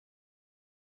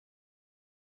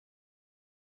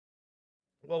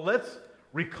Well, let's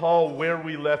recall where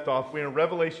we left off. We're in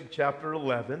Revelation chapter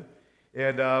 11,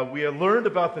 and we had learned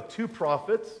about the two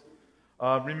prophets.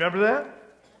 Remember that?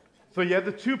 So you had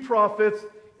the two prophets,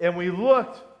 and we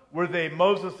looked, were they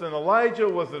Moses and Elijah?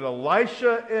 Was it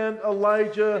Elisha and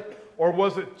Elijah? Or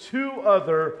was it two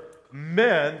other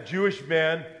men, Jewish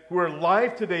men, who are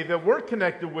alive today that weren't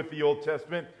connected with the Old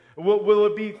Testament? Will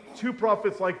it be two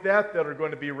prophets like that that are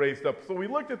going to be raised up? So we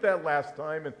looked at that last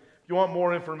time, and if you want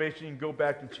more information, you can go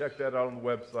back and check that out on the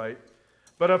website.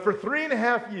 But for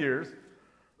 3.5 years,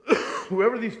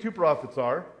 whoever these two prophets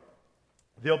are,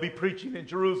 they'll be preaching in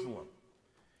Jerusalem.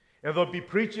 And they'll be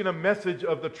preaching a message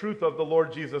of the truth of the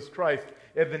Lord Jesus Christ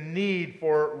and the need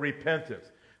for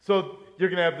repentance. So you're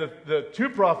going to have the two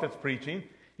prophets preaching.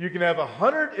 You're going to have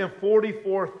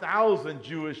 144,000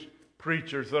 Jewish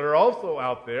preachers that are also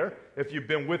out there. If you've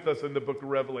been with us in the book of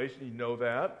Revelation, you know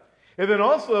that. And then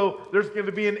also, there's going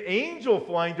to be an angel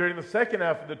flying during the second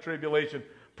half of the tribulation,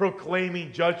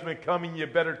 proclaiming judgment coming, you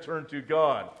better turn to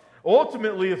God.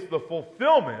 Ultimately, it's the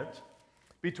fulfillment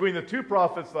between the two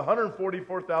prophets, the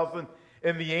 144,000,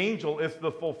 and the angel. It's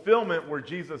the fulfillment where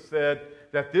Jesus said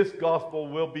that this gospel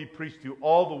will be preached to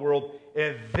all the world,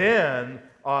 and then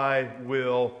I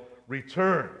will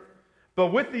return. But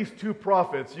with these two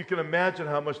prophets, you can imagine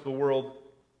how much the world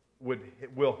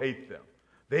will hate them.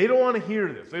 They don't want to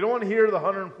hear this. They don't want to hear the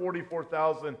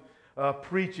 144,000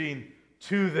 preaching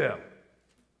to them.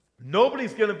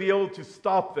 Nobody's going to be able to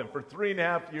stop them. For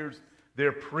 3.5 years,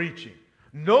 they're preaching.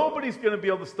 Nobody's going to be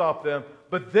able to stop them,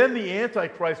 but then the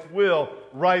Antichrist will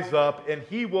rise up, and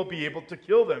he will be able to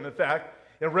kill them. In fact,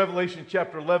 in Revelation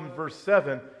chapter 11, verse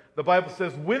 7, the Bible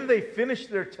says, when they finish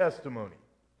their testimony,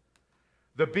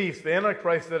 the beast, the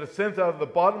Antichrist that ascends out of the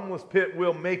bottomless pit,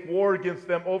 will make war against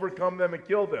them, overcome them, and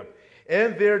kill them.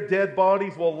 And their dead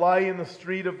bodies will lie in the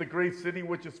street of the great city,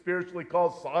 which is spiritually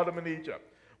called Sodom and Egypt,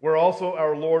 where also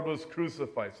our Lord was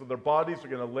crucified. So their bodies are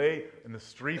going to lay in the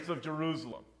streets of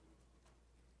Jerusalem.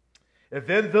 And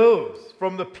then those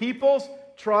from the peoples,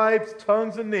 tribes,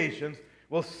 tongues, and nations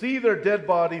will see their dead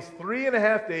bodies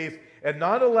 3.5 days and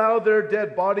not allow their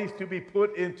dead bodies to be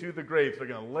put into the graves. They're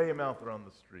going to lay them out there on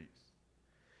the streets.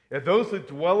 And those who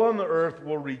dwell on the earth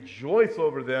will rejoice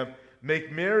over them,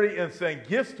 make merry, and send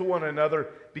gifts to one another,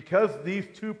 because these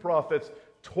two prophets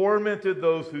tormented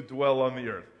those who dwell on the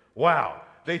earth. Wow.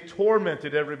 They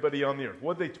tormented everybody on the earth.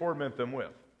 What did they torment them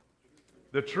with?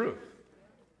 The truth.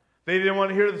 They didn't want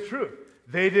to hear the truth.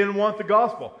 They didn't want the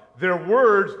gospel. Their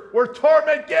words were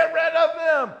torment. Get rid of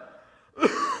them.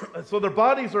 And so their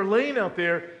bodies are laying out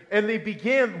there, and they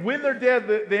begin, when they're dead,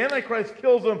 the Antichrist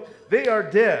kills them, they are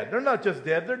dead. They're not just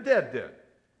dead, they're dead.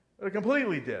 They're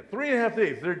completely dead. 3.5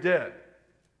 days, they're dead.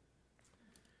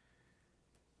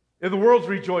 And the world's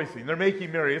rejoicing. They're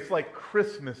making merry. It's like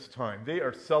Christmas time. They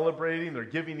are celebrating. They're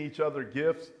giving each other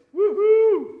gifts.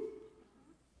 Woohoo!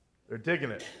 They're digging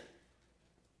it.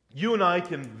 You and I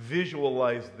can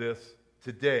visualize this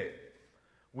today.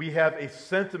 We have a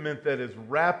sentiment that is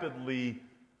rapidly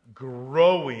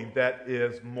growing that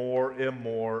is more and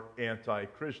more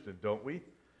anti-Christian, don't we?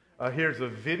 Here's a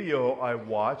video I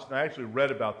watched, and I actually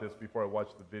read about this before I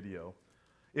watched the video.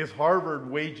 Is Harvard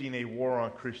waging a war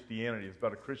on Christianity? It's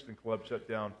about a Christian club shut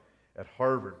down at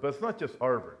Harvard. But it's not just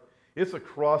Harvard. It's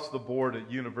across the board at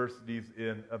universities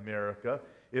in America.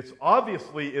 It's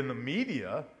obviously in the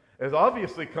media. It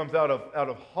obviously comes out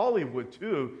of Hollywood,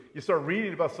 too. You start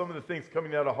reading about some of the things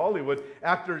coming out of Hollywood.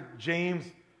 Actor James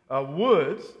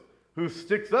Woods, who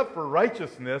sticks up for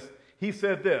righteousness, he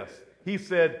said this. He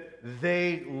said,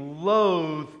 they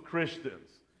loathe Christians.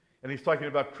 And he's talking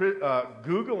about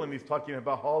Google, and he's talking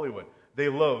about Hollywood. They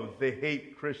loathe, they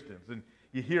hate Christians. And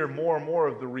you hear more and more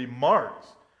of the remarks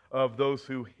of those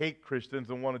who hate Christians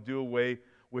and want to do away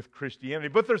with Christianity.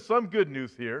 But there's some good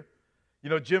news here. You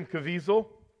know Jim Caviezel?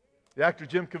 The actor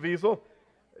Jim Caviezel?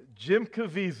 Jim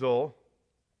Caviezel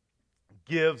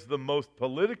gives the most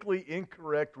politically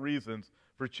incorrect reasons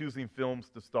for choosing films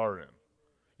to star in.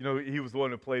 You know, he was the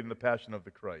one who played in The Passion of the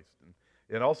Christ,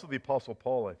 and also the Apostle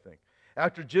Paul, I think.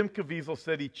 Actor Jim Caviezel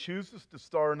said he chooses to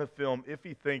star in a film if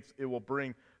he thinks it will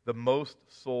bring the most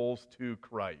souls to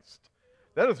Christ.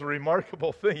 That is a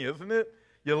remarkable thing, isn't it?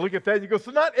 You look at that and you go,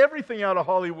 so not everything out of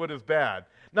Hollywood is bad.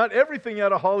 Not everything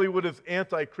out of Hollywood is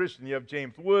anti-Christian. You have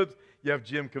James Woods, you have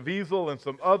Jim Caviezel, and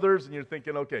some others, and you're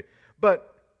thinking, okay.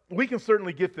 But we can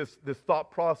certainly get this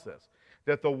thought process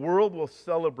that the world will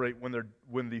celebrate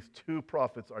when these two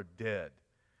prophets are dead.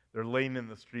 They're laying in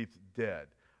the streets dead.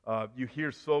 You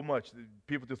hear so much that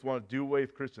people just want to do away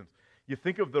with Christians. You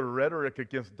think of the rhetoric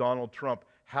against Donald Trump.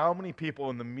 How many people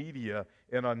in the media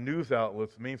and on news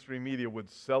outlets, mainstream media, would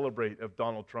celebrate if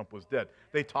Donald Trump was dead?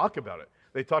 They talk about it.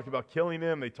 They talk about killing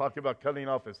him. They talk about cutting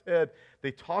off his head.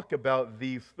 They talk about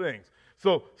these things.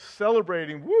 So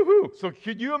celebrating, woohoo. So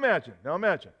could you imagine? Now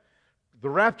imagine. The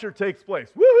rapture takes place.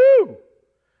 Woohoo!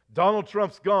 Donald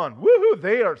Trump's gone. Woohoo!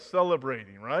 They are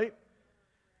celebrating, right?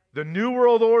 The New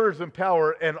World Order's in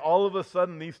power, and all of a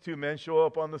sudden these two men show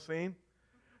up on the scene.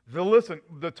 Listen,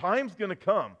 the time's going to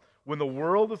come when the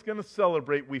world is going to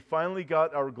celebrate. We finally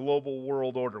got our global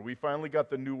world order. We finally got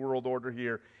the New World Order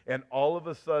here, and all of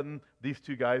a sudden these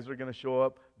two guys are going to show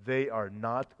up. They are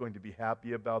not going to be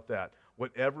happy about that.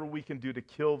 Whatever we can do to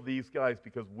kill these guys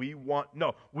because we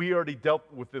already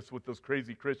dealt with this with those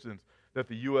crazy Christians that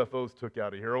the UFOs took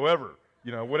out of here. However,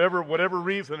 whatever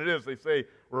reason it is, they say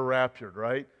we're raptured,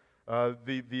 right?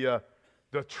 The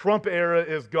Trump era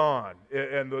is gone,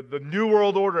 and the New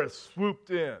World Order has swooped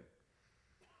in.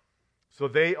 So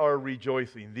they are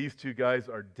rejoicing. These two guys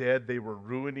are dead. They were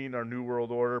ruining our New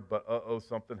World Order, but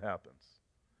something happens.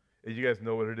 And you guys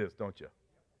know what it is, don't you?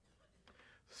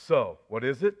 So, what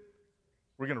is it?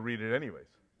 We're going to read it anyways.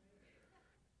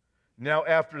 Now,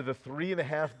 after the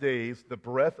 3.5 days, the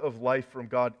breath of life from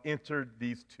God entered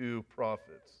these two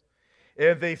prophets.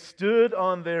 And they stood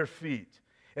on their feet,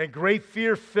 and great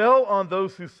fear fell on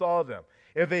those who saw them.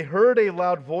 And they heard a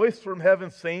loud voice from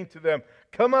heaven saying to them,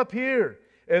 "Come up here."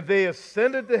 And they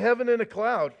ascended to heaven in a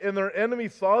cloud, and their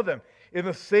enemies saw them. In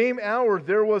the same hour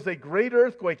there was a great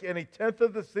earthquake, and 1/10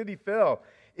 of the city fell.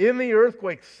 In the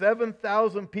earthquake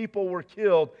 7,000 people were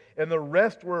killed, and the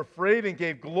rest were afraid and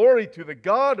gave glory to the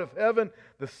God of heaven.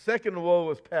 The second woe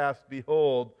was past.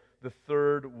 Behold, the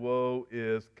third woe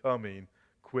is coming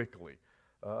quickly.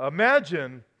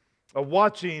 Imagine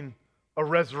watching a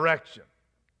resurrection.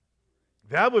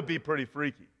 That would be pretty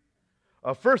freaky.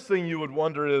 First thing you would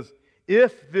wonder is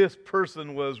if this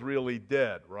person was really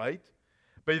dead, right?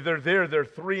 But they're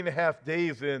 3.5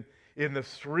 days in the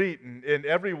street, and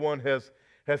everyone has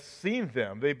seen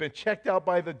them. They've been checked out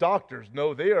by the doctors.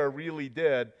 No, they are really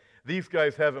dead. These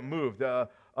guys haven't moved.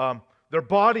 Their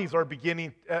bodies are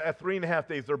beginning, at 3.5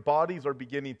 days, their bodies are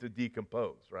beginning to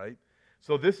decompose, right?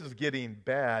 So this is getting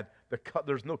bad.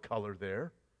 There's no color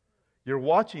there. You're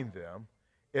watching them,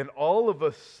 and all of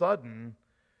a sudden,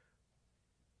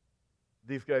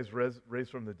 these guys raised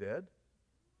from the dead?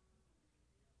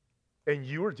 And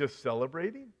you are just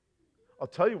celebrating? I'll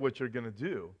tell you what you're going to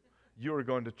do. You are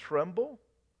going to tremble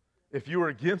if you were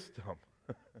against them.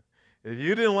 If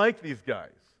you didn't like these guys,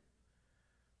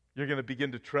 you're going to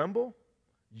begin to tremble.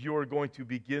 You're going to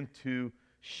begin to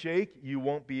shake. You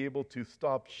won't be able to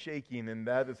stop shaking, and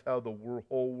that is how the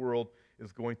whole world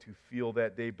is going to feel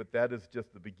that day. But that is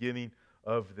just the beginning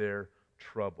of their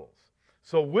troubles.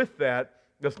 So with that,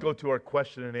 let's go to our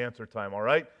question and answer time, all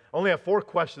right? I only have 4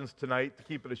 questions tonight to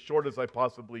keep it as short as I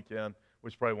possibly can,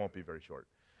 which probably won't be very short.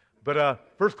 But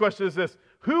first question is this: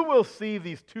 who will see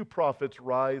these two prophets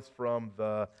rise from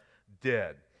the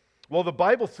dead? Well, the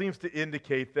Bible seems to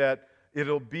indicate that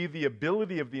it'll be the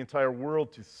ability of the entire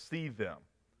world to see them.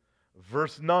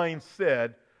 Verse 9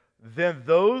 said, "Then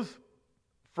those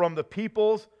from the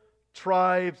peoples,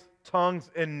 tribes,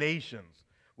 tongues, and nations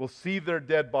will see their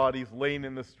dead bodies laying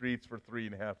in the streets for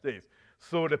 3.5 days."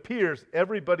 So it appears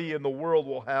everybody in the world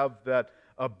will have that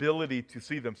ability to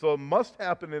see them. So it must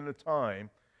happen in a time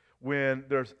when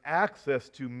there's access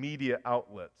to media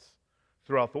outlets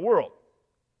throughout the world.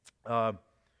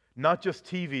 Not just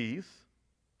TVs,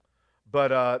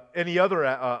 but any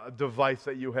other device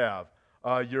that you have.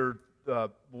 Your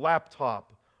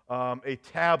laptop, a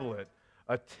tablet,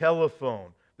 a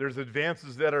telephone. There's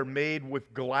advances that are made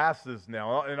with glasses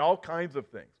now and all kinds of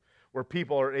things where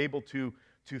people are able to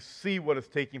see what is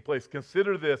taking place.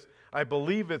 Consider this. I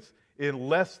believe it's in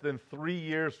less than 3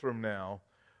 years from now,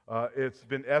 it's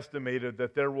been estimated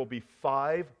that there will be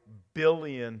 5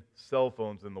 billion cell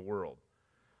phones in the world.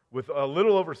 With a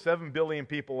little over 7 billion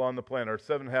people on the planet, or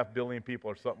 7.5 billion people,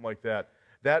 or something like that,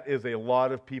 that is a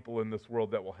lot of people in this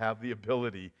world that will have the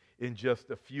ability in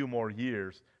just a few more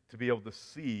years to be able to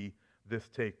see this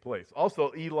take place.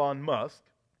 Also, Elon Musk,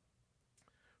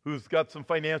 who's got some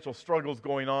financial struggles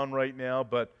going on right now,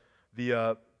 but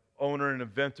the owner and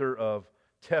inventor of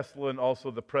Tesla and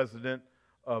also the president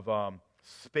of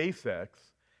SpaceX,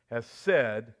 has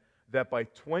said that by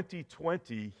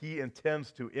 2020, he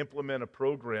intends to implement a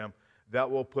program that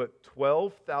will put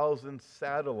 12,000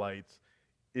 satellites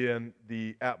in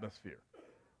the atmosphere.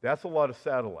 That's a lot of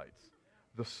satellites.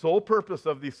 The sole purpose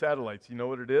of these satellites, you know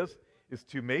what it is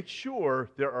to make sure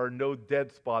there are no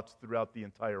dead spots throughout the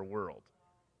entire world.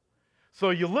 So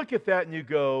you look at that and you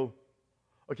go,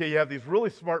 okay, you have these really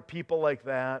smart people like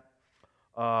that.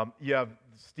 You have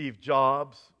Steve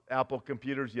Jobs, Apple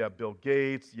Computers. You have Bill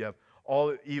Gates. You have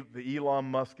the Elon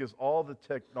Musk is, all the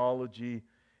technology,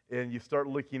 and you start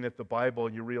looking at the Bible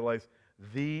and you realize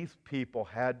these people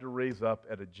had to raise up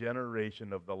at a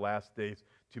generation of the last days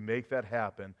to make that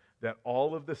happen, that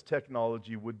all of this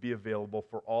technology would be available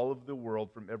for all of the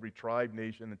world from every tribe,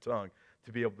 nation, and tongue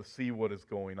to be able to see what is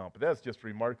going on. But that's just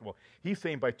remarkable. He's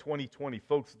saying by 2020,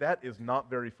 folks, that is not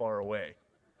very far away.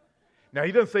 Now,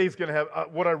 he doesn't say he's going to have,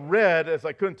 what I read, as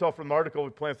I couldn't tell from the article, he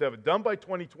plans to have it done by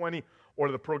 2020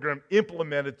 or the program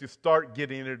implemented to start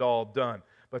getting it all done.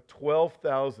 But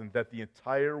 12,000, that the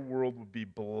entire world would be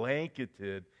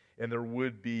blanketed and there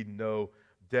would be no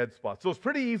dead spots. So it's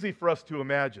pretty easy for us to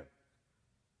imagine.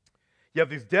 You have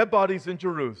these dead bodies in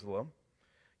Jerusalem.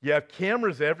 You have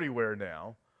cameras everywhere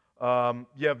now.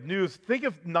 You have news. Think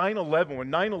of 9/11.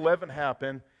 When 9/11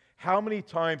 happened, how many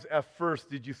times at first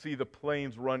did you see the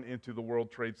planes run into the World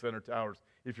Trade Center towers?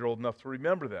 If you're old enough to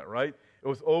remember that, right? It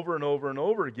was over and over and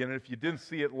over again. And if you didn't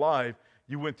see it live,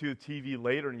 you went to the TV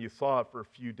later and you saw it for a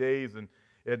few days.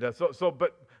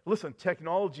 But listen,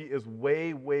 technology is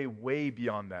way, way, way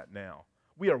beyond that now.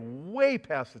 We are way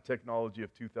past the technology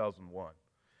of 2001.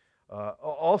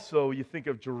 Also, you think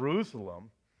of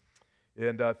Jerusalem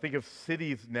and think of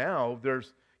cities now,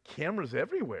 there's cameras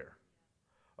everywhere.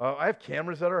 I have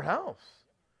cameras at our house.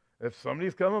 If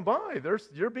somebody's coming by,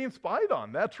 you're being spied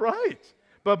on. That's right.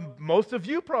 But most of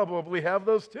you probably have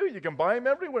those too. You can buy them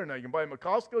everywhere now. You can buy them at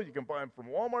Costco. You can buy them from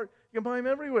Walmart. You can buy them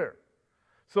everywhere.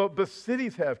 But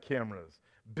cities have cameras.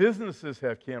 Businesses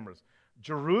have cameras.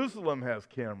 Jerusalem has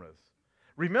cameras.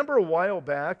 Remember a while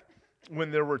back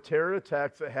when there were terror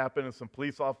attacks that happened and some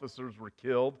police officers were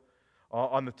killed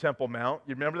on the Temple Mount?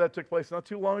 You remember that took place not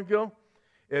too long ago?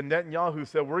 And Netanyahu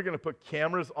said, we're going to put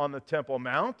cameras on the Temple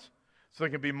Mount so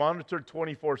it can be monitored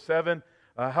 24/7.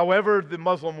 However, the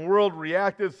Muslim world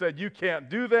reacted, said, you can't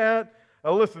do that.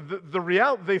 Listen, the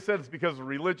reality, they said it's because of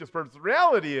religious purpose. The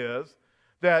reality is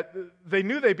that they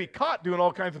knew they'd be caught doing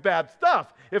all kinds of bad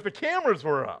stuff if the cameras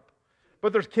were up.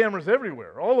 But there's cameras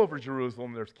everywhere. All over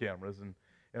Jerusalem, there's cameras.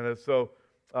 So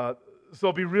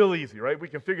it'll be real easy, right? We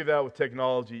can figure that out with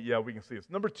technology. Yeah, we can see this.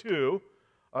 Number two,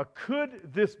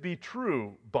 could this be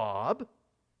true, Bob?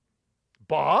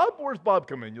 Bob? Where's Bob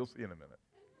come in? You'll see in a minute.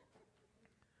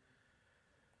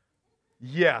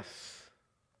 Yes,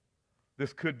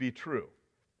 this could be true.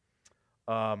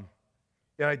 And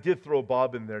I did throw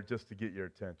Bob in there just to get your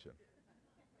attention.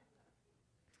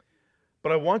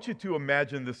 But I want you to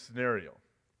imagine this scenario,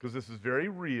 because this is very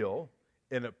real,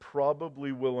 and it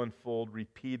probably will unfold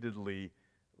repeatedly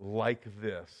like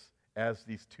this as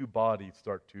these two bodies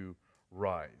start to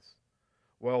rise.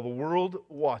 While the world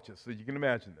watches, so you can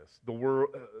imagine this,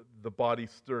 the bodies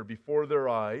stir before their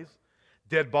eyes,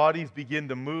 dead bodies begin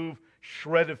to move,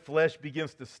 shredded flesh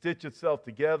begins to stitch itself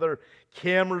together,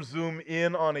 cameras zoom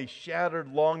in on a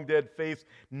shattered, long-dead face,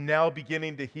 now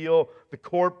beginning to heal. The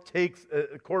corpse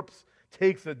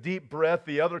takes a deep breath,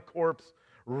 the other corpse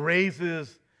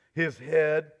raises his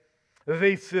head.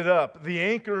 They sit up. The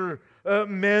anchor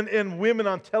men and women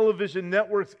on television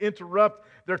networks interrupt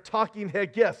their talking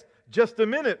head guests. Just a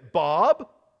minute, Bob.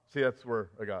 See, that's where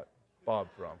I got Bob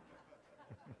from.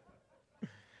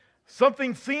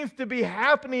 Something seems to be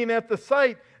happening at the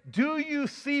site. Do you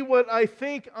see what I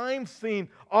think I'm seeing?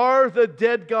 Are the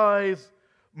dead guys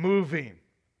moving?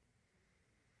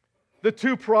 The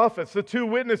two prophets, the two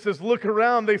witnesses look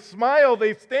around, they smile,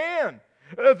 they stand.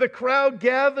 The crowd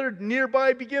gathered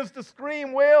nearby begins to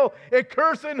scream, wail, and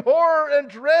curse in horror and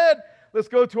dread. Let's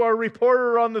go to our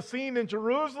reporter on the scene in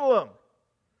Jerusalem.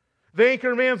 The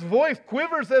anchor man's voice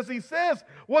quivers as he says,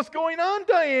 "What's going on,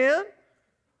 Diane?"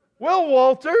 "Well,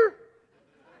 Walter."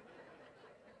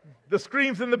 The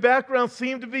screams in the background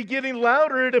seem to be getting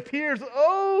louder. It appears,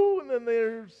 and then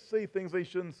they say things they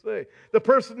shouldn't say. The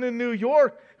person in New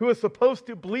York who is supposed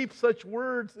to bleep such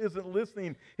words isn't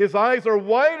listening. His eyes are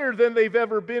wider than they've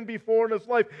ever been before in his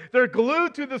life. They're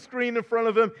glued to the screen in front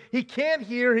of him. He can't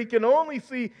hear, he can only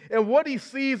see, and what he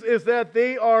sees is that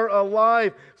they are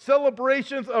alive.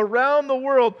 Celebrations around the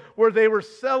world where they were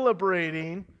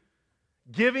celebrating,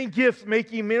 giving gifts,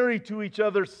 making merry to each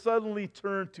other, suddenly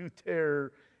turn to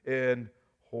terror and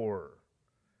horror.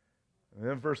 And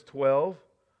then verse 12,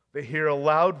 they hear a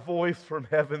loud voice from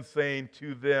heaven saying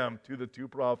to them, to the two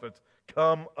prophets,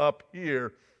 "Come up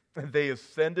here." And they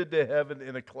ascended to heaven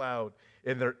in a cloud,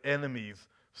 and their enemies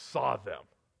saw them.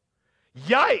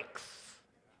 Yikes!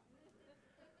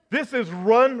 This is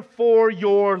run for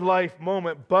your life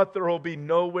moment, but there will be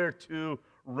nowhere to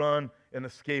run and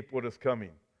escape what is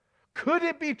coming. Could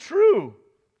it be true,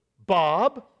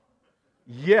 Bob?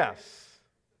 Yes.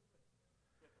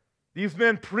 These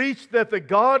men preached that the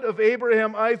God of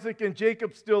Abraham, Isaac, and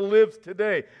Jacob still lives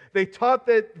today. They taught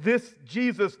that this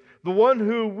Jesus, the one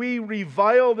who we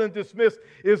reviled and dismissed,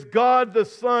 is God the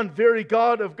Son, very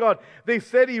God of God. They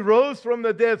said he rose from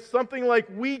the dead, something like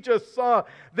we just saw.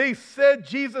 They said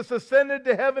Jesus ascended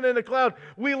to heaven in a cloud.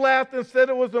 We laughed and said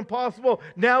it was impossible.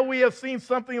 Now we have seen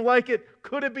something like it.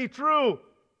 Could it be true?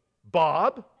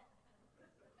 Bob?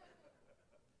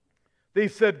 They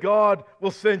said God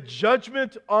will send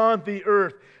judgment on the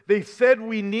earth. They said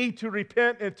we need to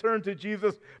repent and turn to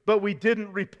Jesus, but we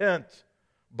didn't repent.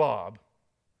 Bob?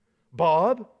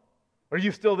 Bob? Are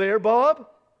you still there, Bob?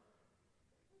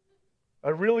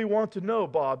 I really want to know,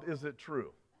 Bob, is it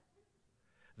true?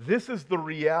 This is the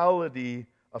reality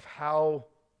of how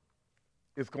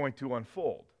it's going to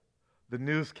unfold. The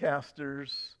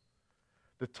newscasters,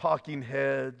 the talking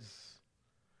heads,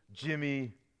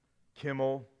 Jimmy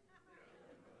Kimmel.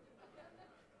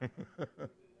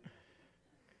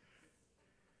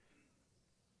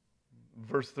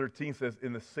 Verse 13 says,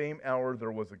 in the same hour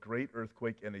there was a great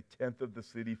earthquake, and 1/10 of the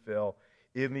city fell.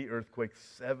 In the earthquake,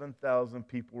 7,000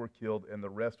 people were killed, and the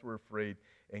rest were afraid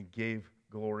and gave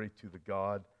glory to the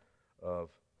God of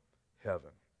heaven.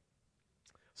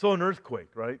 So an earthquake,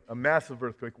 right? A massive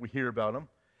earthquake. We hear about them.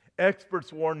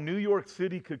 Experts warn New York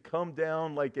City could come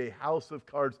down like a house of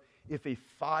cards if a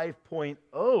 5.0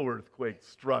 earthquake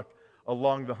struck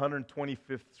along the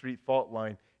 125th Street fault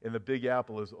line in the Big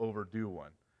Apple is overdue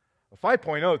one. A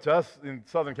 5.0 to us in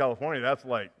Southern California, that's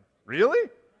like, really?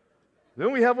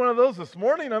 Didn't we have one of those this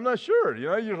morning? I'm not sure. You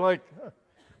know, you're like, huh.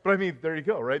 But I mean, there you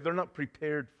go, right? They're not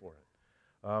prepared for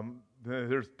it.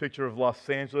 There's a picture of Los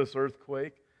Angeles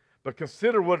earthquake. But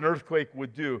consider what an earthquake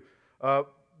would do.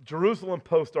 Jerusalem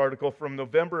Post article from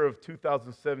November of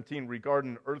 2017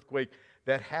 regarding an earthquake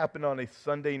that happened on a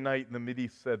Sunday night in the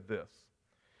Mideast said this.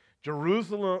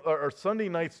 Sunday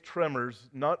night's tremors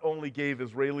not only gave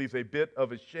Israelis a bit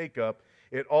of a shakeup,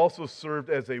 it also served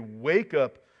as a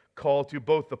wake-up call to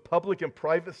both the public and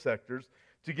private sectors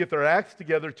to get their acts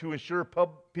together to ensure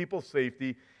people's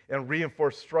safety and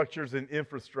reinforce structures and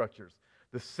infrastructures.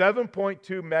 The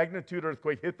 7.2 magnitude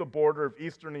earthquake hit the border of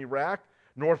eastern Iraq,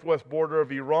 northwest border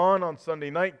of Iran on Sunday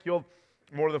night, killed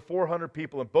more than 400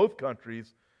 people in both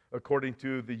countries, according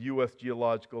to the U.S.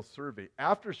 Geological Survey.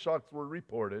 Aftershocks were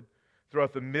reported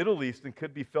throughout the Middle East and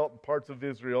could be felt in parts of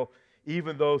Israel,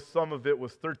 even though some of it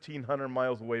was 1,300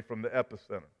 miles away from the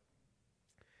epicenter.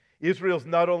 Israel's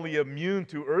not only immune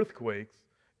to earthquakes,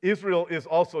 Israel is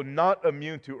also not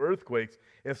immune to earthquakes,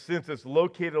 and since it's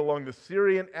located along the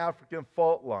Syrian-African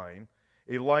fault line,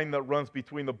 a line that runs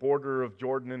between the border of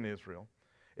Jordan and Israel,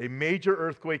 a major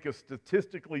earthquake is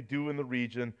statistically due in the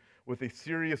region, with a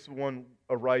serious one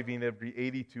arriving every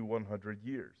 80 to 100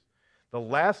 years. The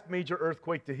last major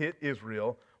earthquake to hit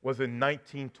Israel was in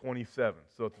 1927,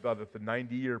 so it's about at the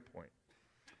 90-year point,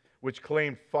 which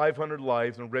claimed 500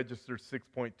 lives and registered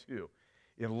 6.2.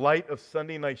 In light of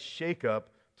Sunday night's shakeup,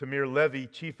 Tamir Levy,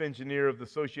 chief engineer of the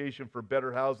Association for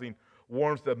Better Housing,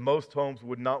 warns that most homes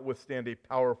would not withstand a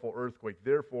powerful earthquake.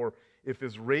 Therefore, if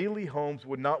Israeli homes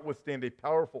would not withstand a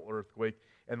powerful earthquake,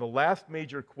 and the last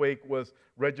major quake was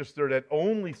registered at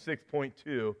only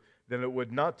 6.2, then it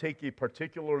would not take a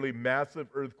particularly massive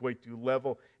earthquake to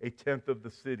level 1/10 of the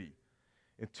city.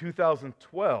 In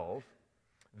 2012,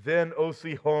 then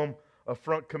OC Home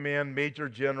Front Command Major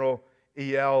General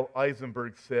Eyal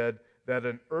Eisenberg said that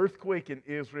an earthquake in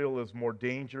Israel is more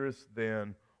dangerous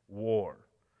than war.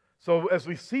 So as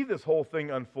we see this whole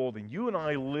thing unfolding, you and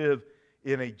I live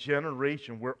in a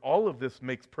generation where all of this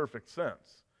makes perfect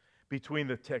sense. Between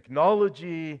the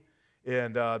technology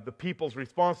and the people's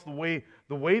response, the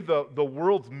way the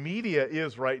world's media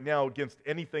is right now against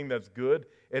anything that's good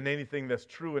and anything that's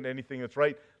true and anything that's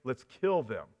right, let's kill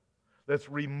them. Let's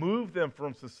remove them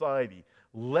from society.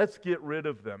 Let's get rid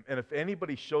of them. And if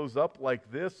anybody shows up like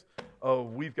this, oh,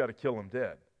 we've got to kill them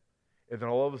dead. And then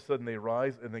all of a sudden they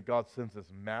rise, and then God sends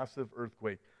this massive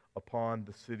earthquake upon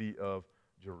the city of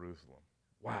Jerusalem.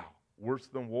 Wow, worse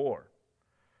than war.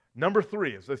 Number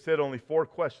 3, as I said, only 4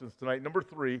 questions tonight. Number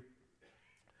 3,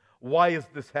 why is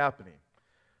this happening?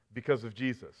 Because of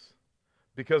Jesus.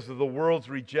 Because of the world's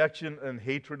rejection and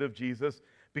hatred of Jesus.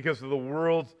 Because of the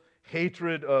world's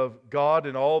hatred of God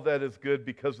and all that is good.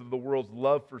 Because of the world's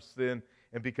love for sin.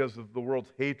 And because of the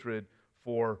world's hatred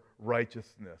for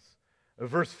righteousness.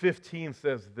 Verse 15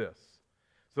 says this.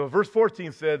 So verse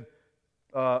 14 said,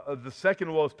 the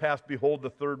second woe is past, behold, the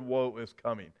third woe is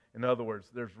coming. In other words,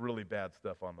 there's really bad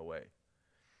stuff on the way.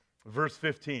 Verse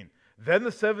 15, then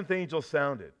the seventh angel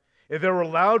sounded, and there were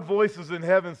loud voices in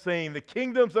heaven saying, the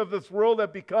kingdoms of this world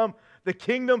have become the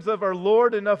kingdoms of our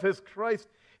Lord and of his Christ.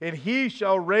 and he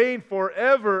shall reign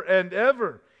forever and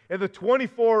ever. And the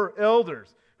 24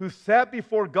 elders who sat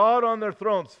before God on their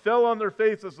thrones fell on their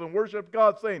faces and worshiped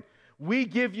God, saying, We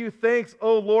give you thanks,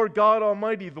 O Lord God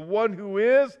Almighty, the one who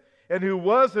is and who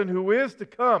was and who is to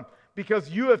come, because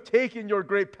you have taken your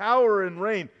great power and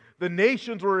reign. The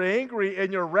nations were angry,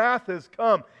 and your wrath has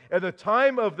come, and the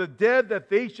time of the dead that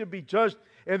they should be judged,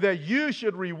 and that you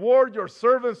should reward your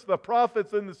servants, the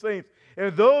prophets and the saints,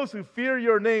 and those who fear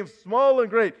your name, small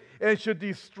and great, and should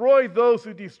destroy those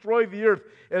who destroy the earth.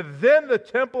 And then the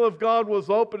temple of God was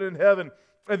opened in heaven,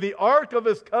 and the ark of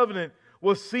his covenant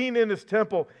was seen in his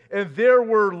temple, and there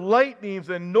were lightnings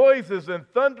and noises and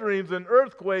thunderings and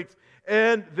earthquakes,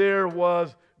 and there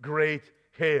was great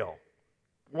hail.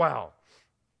 Wow.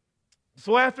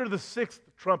 So after the sixth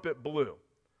trumpet blew,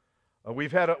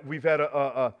 we've had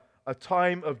a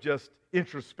time of just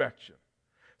introspection.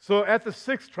 So at the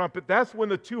sixth trumpet, that's when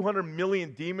the 200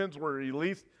 million demons were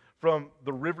released from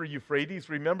the river Euphrates.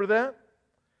 Remember that?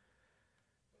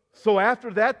 So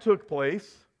after that took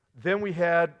place, then we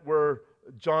had where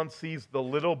John sees the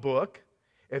little book,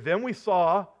 and then we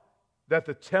saw that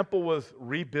the temple was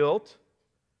rebuilt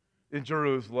in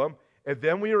Jerusalem, and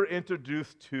then we were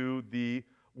introduced to the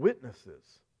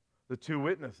witnesses, the two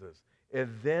witnesses.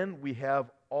 And then we have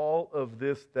all of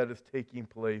this that is taking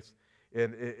place,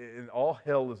 and all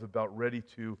hell is about ready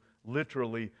to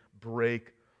literally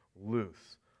break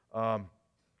loose.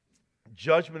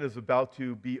 Judgment is about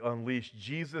to be unleashed.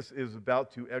 Jesus is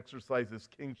about to exercise his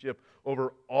kingship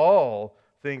over all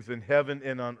things in heaven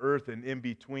and on earth and in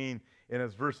between. And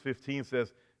as verse 15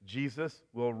 says, Jesus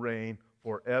will reign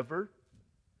forever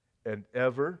and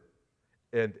ever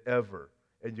and ever.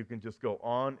 And you can just go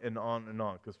on and on and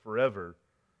on, because forever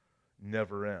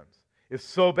never ends. It's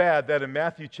so bad that in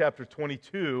Matthew chapter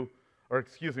 24,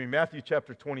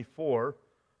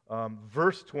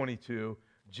 verse 22,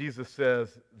 Jesus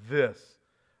says this.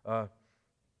 And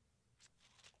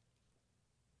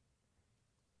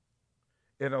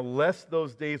unless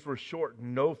those days were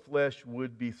shortened, no flesh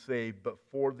would be saved, but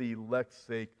for the elect's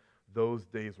sake, those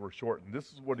days were shortened.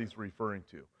 This is what he's referring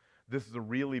to. This is a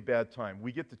really bad time.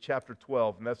 We get to chapter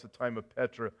 12, and that's the time of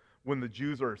Petra, when the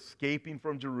Jews are escaping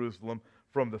from Jerusalem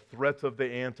from the threats of the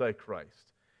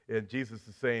Antichrist. And Jesus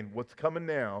is saying, what's coming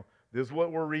now, this is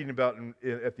what we're reading about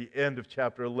at the end of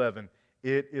chapter 11.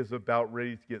 It is about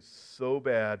ready to get so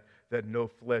bad that no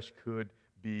flesh could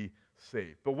be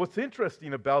saved. But what's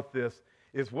interesting about this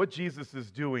is what Jesus is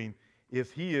doing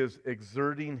is he is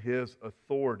exerting his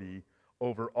authority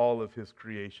over all of his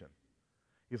creation.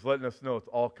 He's letting us know it's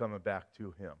all coming back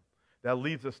to him. That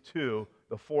leads us to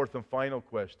the fourth and final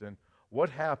question. What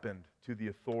happened to the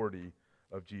authority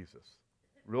of Jesus?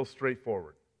 Real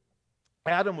straightforward.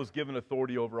 Adam was given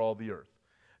authority over all the earth.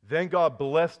 Then God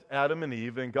blessed Adam and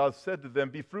Eve, and God said to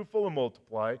them, Be fruitful and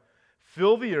multiply,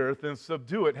 fill the earth and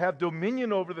subdue it, have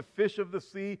dominion over the fish of the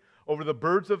sea, over the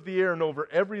birds of the air, and over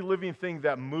every living thing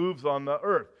that moves on the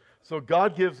earth. So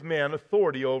God gives man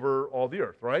authority over all the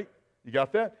earth, right? You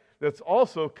got that? That's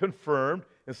also confirmed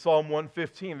in Psalm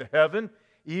 115. The heaven,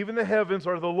 even the heavens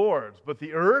are the Lord's, but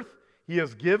the earth he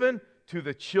has given to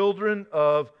the children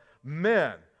of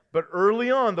men. But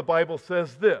early on, the Bible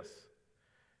says this.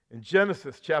 In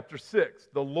Genesis chapter 6,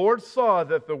 the Lord saw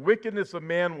that the wickedness of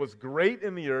man was great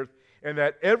in the earth, and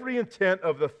that every intent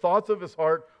of the thoughts of his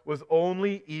heart was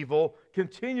only evil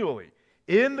continually.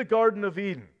 In the Garden of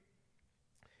Eden,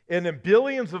 and in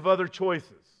billions of other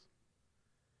choices,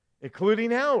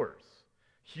 including ours,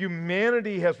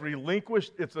 humanity has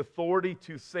relinquished its authority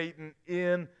to Satan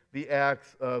in the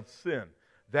acts of sin.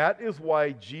 That is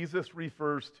why Jesus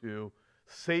refers to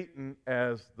Satan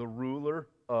as the ruler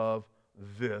of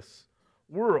this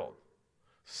world.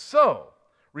 So,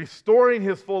 restoring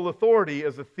his full authority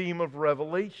is a theme of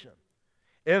Revelation,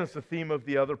 and it's a theme of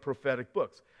the other prophetic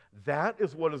books. That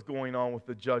is what is going on with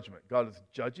the judgment. God is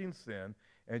judging sin,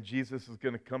 and Jesus is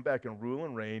going to come back and rule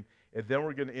and reign, and then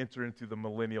we're going to enter into the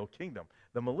millennial kingdom.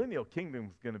 The millennial kingdom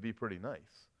is going to be pretty nice.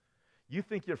 You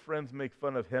think your friends make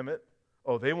fun of Hemet?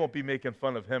 Oh, they won't be making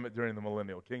fun of Hemet during the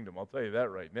millennial kingdom. I'll tell you that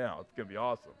right now. It's going to be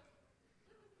awesome.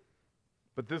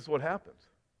 But this is what happens.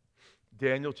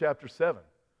 Daniel chapter 7.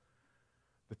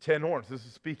 The 10 horns. This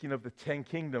is speaking of the 10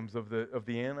 kingdoms of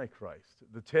the Antichrist.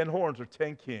 The 10 horns are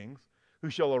 10 kings who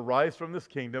shall arise from this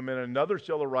kingdom, and another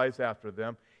shall arise after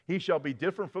them. He shall be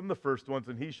different from the first ones,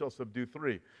 and he shall subdue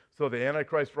 3. So the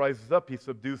Antichrist rises up, he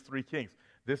subdues 3 kings.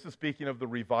 This is speaking of the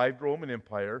revived Roman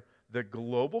Empire, the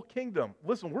global kingdom.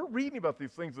 Listen, we're reading about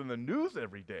these things in the news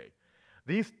every day.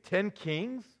 These 10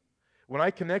 kings, when I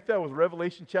connect that with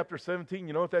Revelation chapter 17,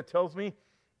 you know what that tells me?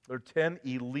 They're 10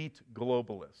 elite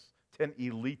globalists, 10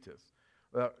 elitists.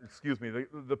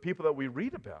 the people that we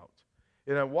read about.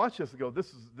 And I watch this and go,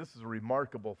 this is a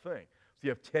remarkable thing. So you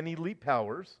have 10 elite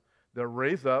powers that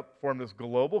raise up, form this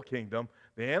global kingdom.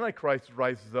 The Antichrist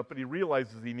rises up, but he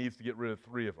realizes he needs to get rid of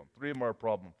 3 of them. 3 of them are a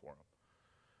problem for him.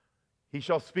 He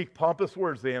shall speak pompous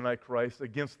words, the Antichrist,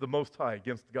 against the Most High,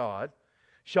 against God,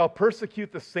 shall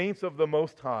persecute the saints of the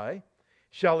Most High,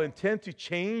 shall intend to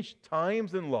change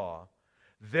times and law.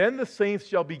 Then the saints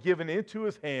shall be given into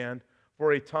his hand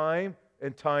for a time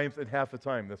and times and half a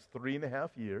time. That's 3.5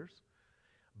 years.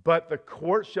 But the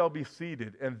court shall be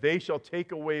seated, and they shall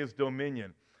take away his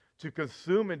dominion, to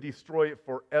consume and destroy it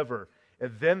forever.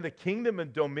 And then the kingdom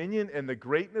and dominion and the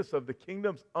greatness of the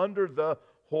kingdoms under the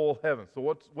whole heaven.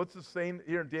 So what's it saying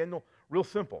here in Daniel? Real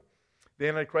simple. The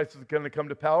Antichrist is going to come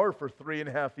to power for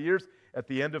 3.5 years. At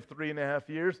the end of 3.5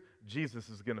 years, Jesus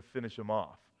is going to finish him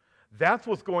off. That's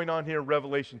what's going on here in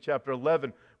Revelation chapter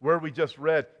 11, where we just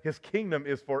read, his kingdom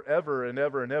is forever and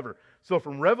ever and ever. So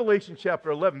from Revelation chapter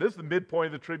 11, this is the midpoint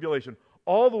of the tribulation,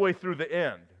 all the way through the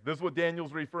end. This is what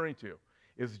Daniel's referring to,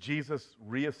 is Jesus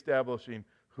reestablishing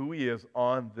who he is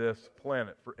on this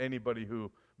planet for anybody who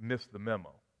missed the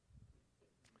memo.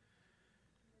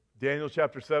 Daniel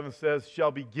chapter 7 says,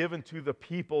 shall be given to the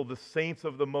people, the saints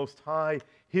of the Most High.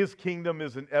 His kingdom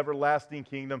is an everlasting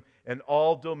kingdom, and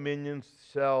all dominions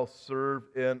shall serve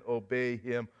and obey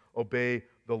him, obey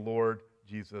the Lord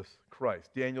Jesus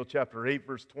Christ. Daniel chapter 8,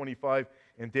 verse 25,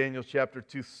 and Daniel chapter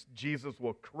 2, Jesus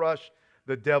will crush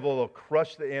the devil, will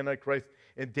crush the Antichrist.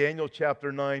 In Daniel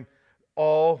chapter 9,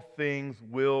 all things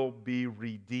will be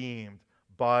redeemed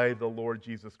by the Lord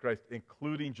Jesus Christ,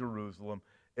 including Jerusalem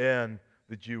and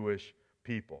the Jewish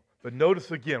people. But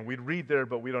notice again, we'd read there,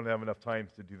 but we don't have enough time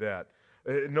to do that.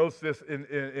 Notice this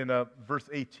in verse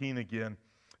 18 again.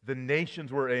 The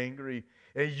nations were angry,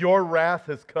 and your wrath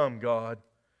has come, God,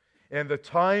 and the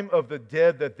time of the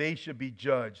dead that they should be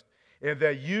judged, and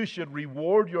that you should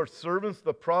reward your servants,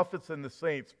 the prophets and the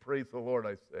saints. Praise the Lord,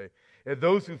 I say. And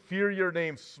those who fear your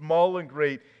name, small and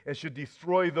great, and should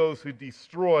destroy those who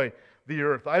destroy the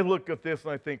earth. I look at this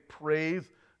and I think, praise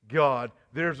God.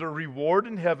 There's a reward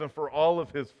in heaven for all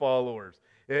of his followers.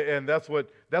 And that's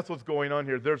what's going on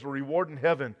here. There's a reward in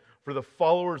heaven for the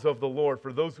followers of the Lord,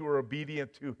 for those who are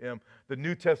obedient to him. The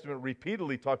New Testament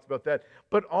repeatedly talks about that.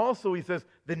 But also he says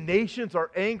the nations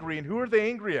are angry. And who are they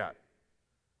angry at?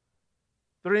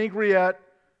 They're angry at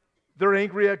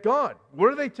God.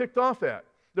 What are they ticked off at?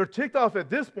 They're ticked off at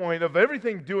this point of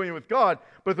everything doing with God,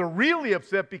 but they're really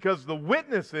upset because the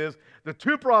witnesses, the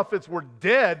 2 prophets, were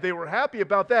dead. They were happy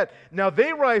about that. Now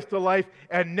they rise to life,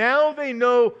 and now they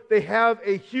know they have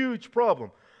a huge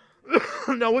problem.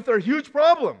 Now with their huge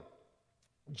problem,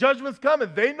 judgment's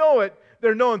coming. They know it.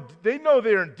 They know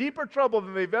they're in deeper trouble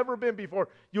than they've ever been before.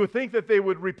 You would think that they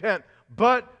would repent,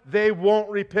 but they won't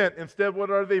repent. Instead, what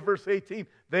are they? Verse 18,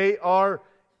 they are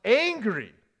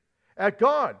angry at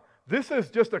God. This is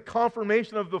just a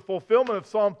confirmation of the fulfillment of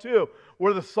Psalm 2,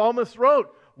 where the psalmist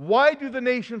wrote, why do the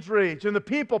nations rage and the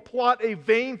people plot a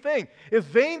vain thing? It's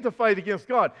vain to fight against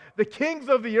God. The kings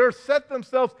of the earth set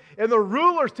themselves, and the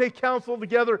rulers take counsel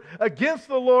together against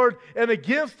the Lord and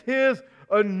against his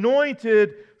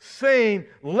anointed, saying,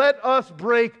 let us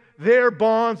break their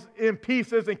bonds in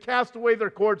pieces and cast away their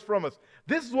cords from us.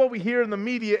 This is what we hear in the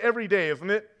media every day,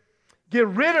 isn't it? Get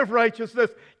rid of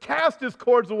righteousness. Cast his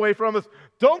cords away from us.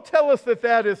 Don't tell us that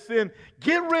that is sin.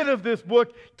 Get rid of this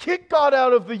book. Kick God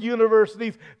out of the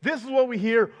universities. This is what we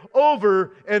hear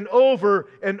over and over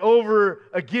and over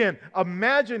again.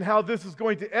 Imagine how this is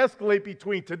going to escalate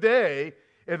between today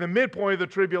and the midpoint of the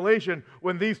tribulation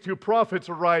when these 2 prophets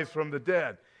arise from the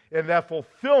dead. And that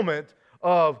fulfillment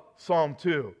of Psalm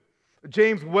 2.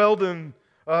 James Weldon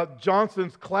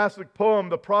Johnson's classic poem,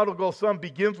 The Prodigal Son,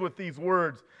 begins with these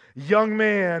words. Young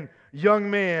man,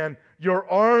 your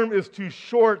arm is too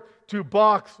short to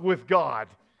box with God.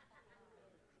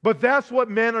 But that's what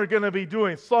men are going to be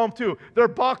doing. Psalm 2, they're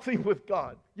boxing with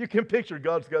God. You can picture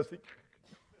God's got to,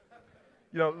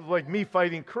 like me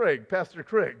fighting Craig, Pastor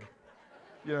Craig,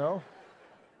 Your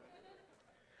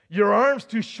arm's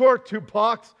too short to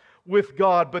box with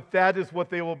God, but that is what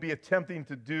they will be attempting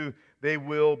to do. They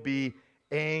will be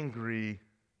angry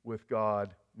with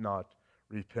God, not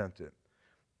repentant.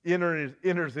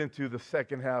 Enters into the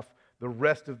second half, the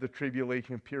rest of the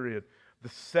tribulation period. The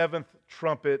 7th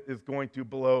trumpet is going to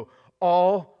blow.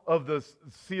 All of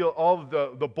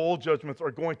the bowl judgments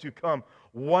are going to come,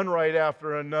 one right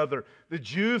after another. The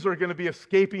Jews are going to be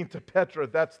escaping to Petra.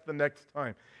 That's the next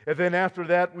time. And then after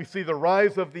that, we see the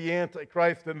rise of the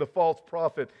Antichrist and the false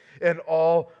prophet and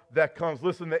all that comes.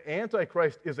 Listen, the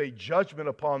Antichrist is a judgment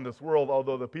upon this world,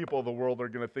 although the people of the world are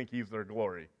going to think he's their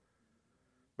glory.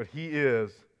 but he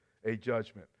is a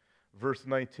judgment. Verse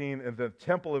 19, and the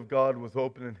temple of God was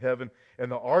open in heaven,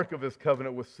 and the ark of his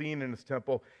covenant was seen in his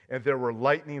temple, and there were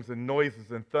lightnings and noises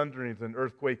and thunderings and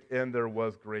earthquake, and there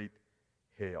was great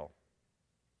hail.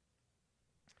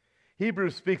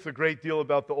 Hebrews speaks a great deal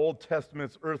about the Old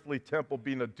Testament's earthly temple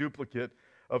being a duplicate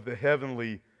of the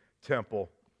heavenly temple.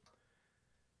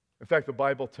 In fact, the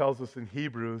Bible tells us in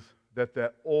Hebrews that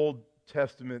that Old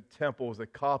Testament temple was a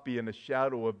copy and a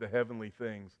shadow of the heavenly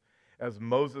things, as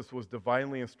Moses was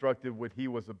divinely instructed when he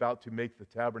was about to make the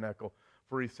tabernacle.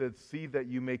 For he said, see that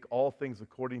you make all things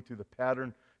according to the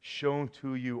pattern shown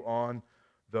to you on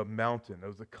the mountain. It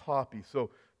was a copy. So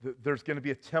there's going to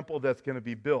be a temple that's going to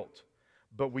be built.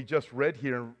 But we just read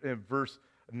here in verse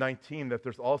 19 that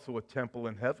there's also a temple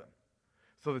in heaven.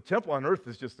 So the temple on earth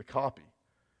is just a copy.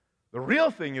 The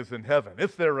real thing is in heaven.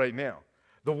 It's there right now.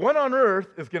 The one on earth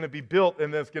is going to be built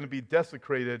and then it's going to be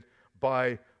desecrated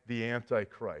by the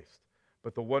Antichrist.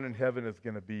 But the one in heaven is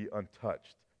going to be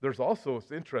untouched. There's also,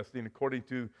 it's interesting, according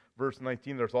to verse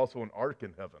 19, there's also an ark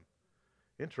in heaven.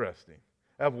 Interesting.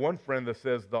 I have one friend that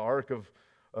says the ark of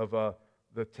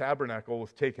the tabernacle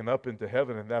was taken up into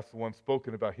heaven, and that's the one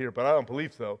spoken about here. But I don't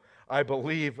believe so. I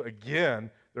believe,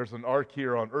 again, there's an ark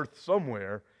here on earth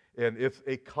somewhere, and it's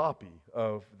a copy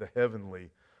of the heavenly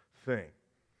thing.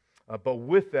 But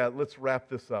with that, let's wrap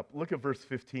this up. Look at verse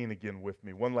 15 again with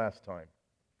me, one last time.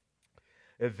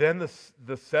 And then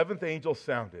the seventh angel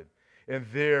sounded, and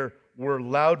there were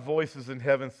loud voices in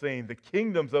heaven saying, the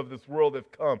kingdoms of this world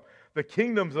have come, the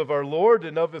kingdoms of our Lord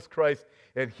and of his Christ,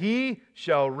 and he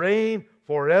shall reign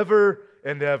forever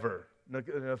and ever.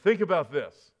 Now think about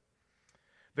this.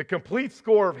 The complete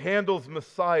score of Handel's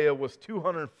Messiah was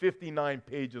 259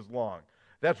 pages long.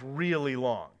 That's really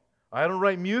long. I don't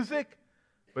write music,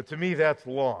 but to me that's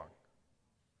long.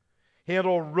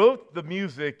 Handel wrote the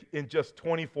music in just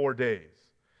 24 days.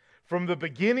 From the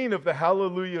beginning of the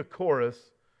Hallelujah Chorus,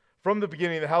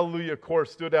 the Hallelujah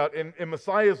Chorus stood out. In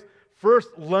Messiah's first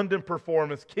London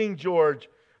performance, King George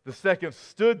II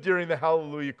stood during the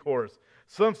Hallelujah Chorus.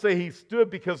 Some say he stood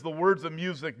because the words of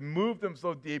music moved him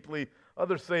so deeply.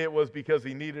 Others say it was because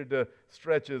he needed to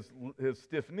stretch his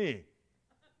stiff knee.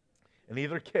 In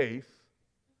either case,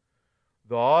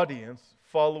 the audience,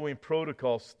 following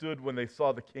protocol, stood when they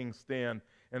saw the king stand,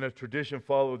 and a tradition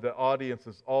followed that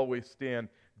audiences always stand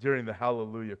during the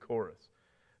Hallelujah Chorus.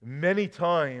 Many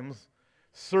times,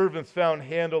 servants found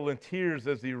Handel in tears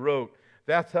as he wrote.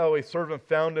 That's how a servant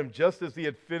found him just as he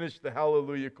had finished the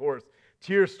Hallelujah Chorus.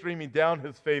 Tears streaming down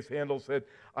his face, Handel said,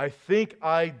 I think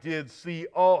I did see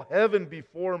all heaven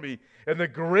before me, and the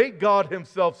great God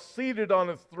himself seated on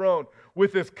his throne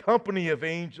with his company of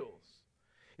angels.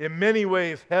 In many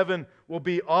ways, heaven will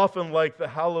be often like the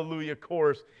Hallelujah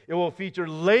Chorus. It will feature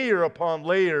layer upon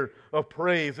layer of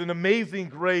praise. In Amazing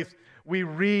Grace, we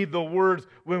read the words,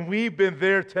 when we've been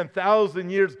there 10,000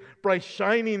 years, bright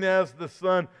shining as the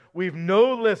sun, we've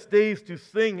no less days to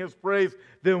sing his praise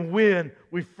than when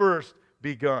we first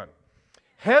begun.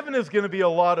 Heaven is going to be a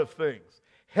lot of things.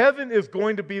 Heaven is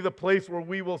going to be the place where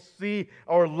we will see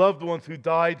our loved ones who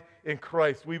died in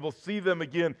Christ. We will see them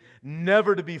again,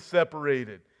 never to be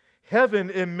separated. Heaven,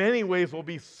 in many ways, will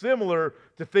be similar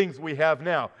to things we have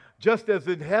now. Just as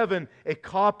in heaven, a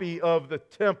copy of the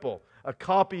temple, a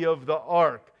copy of the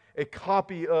ark, a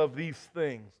copy of these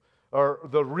things, or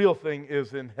the real thing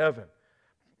is in heaven.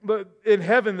 But in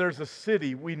heaven, there's a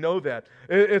city. We know that.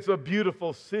 It's a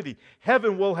beautiful city.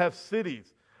 Heaven will have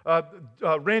cities.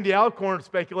 Randy Alcorn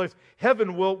speculates,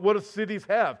 heaven will, what do cities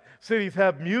have? Cities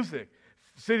have music.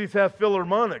 Cities have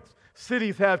philharmonics.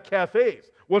 Cities have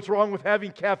cafes. What's wrong with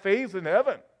having cafes in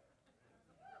heaven?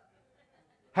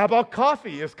 How about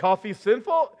coffee? Is coffee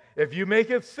sinful? If you make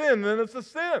it sin, then it's a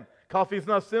sin. Coffee is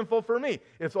not sinful for me.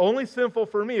 It's only sinful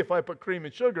for me if I put cream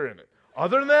and sugar in it.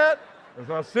 Other than that, it's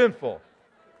not sinful.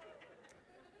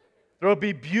 There will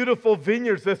be beautiful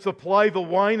vineyards that supply the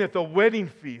wine at the wedding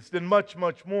feast and much,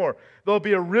 much more. There will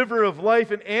be a river of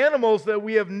life and animals that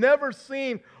we have never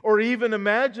seen or even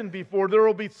imagined before. There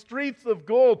will be streets of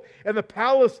gold and the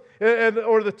palace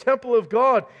or the temple of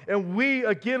God. And we,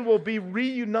 again, will be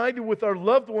reunited with our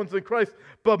loved ones in Christ.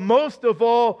 But most of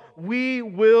all, we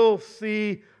will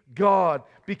see God,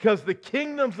 because the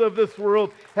kingdoms of this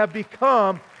world have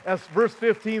become, as verse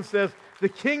 15 says, the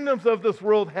kingdoms of this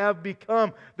world have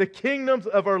become the kingdoms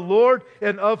of our Lord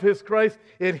and of his Christ,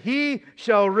 and he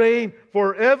shall reign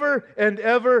forever and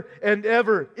ever and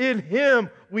ever. In him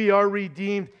we are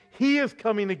redeemed. He is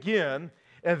coming again,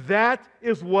 and that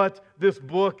is what this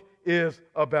book is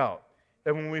about.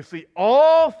 And when we see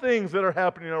all things that are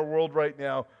happening in our world right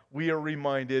now, we are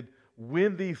reminded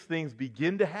when these things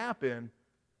begin to happen,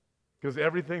 because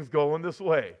everything's going this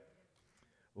way.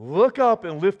 Look up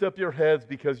and lift up your heads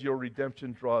because your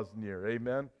redemption draws near.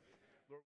 Amen.